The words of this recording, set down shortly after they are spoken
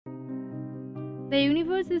The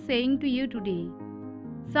universe is saying to you today,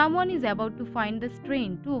 someone is about to find the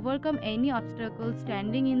strength to overcome any obstacle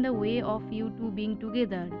standing in the way of you two being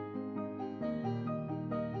together.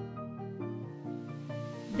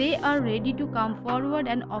 They are ready to come forward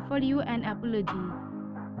and offer you an apology.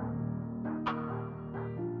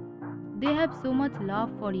 They have so much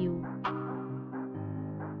love for you.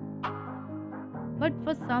 But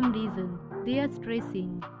for some reason, they are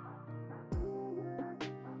stressing.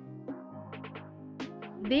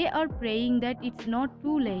 They are praying that it's not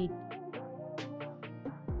too late.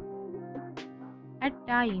 At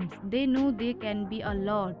times, they know they can be a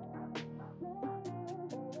lot.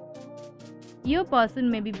 Your person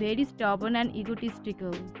may be very stubborn and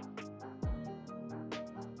egotistical.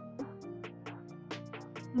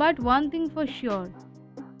 But one thing for sure,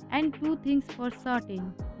 and two things for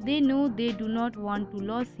certain, they know they do not want to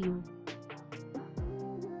lose you.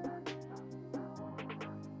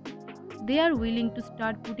 They are willing to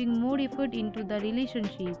start putting more effort into the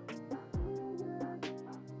relationship.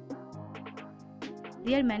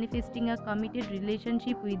 They are manifesting a committed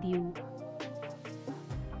relationship with you.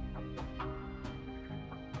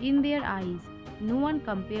 In their eyes, no one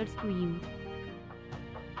compares to you.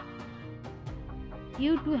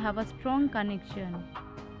 You two have a strong connection.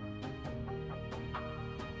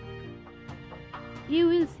 You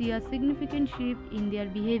will see a significant shift in their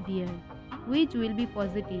behavior, which will be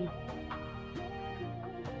positive.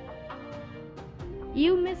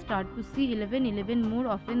 You may start to see 1111 more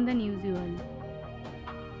often than usual.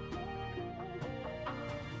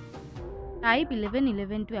 Type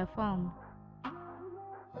 1111 to affirm.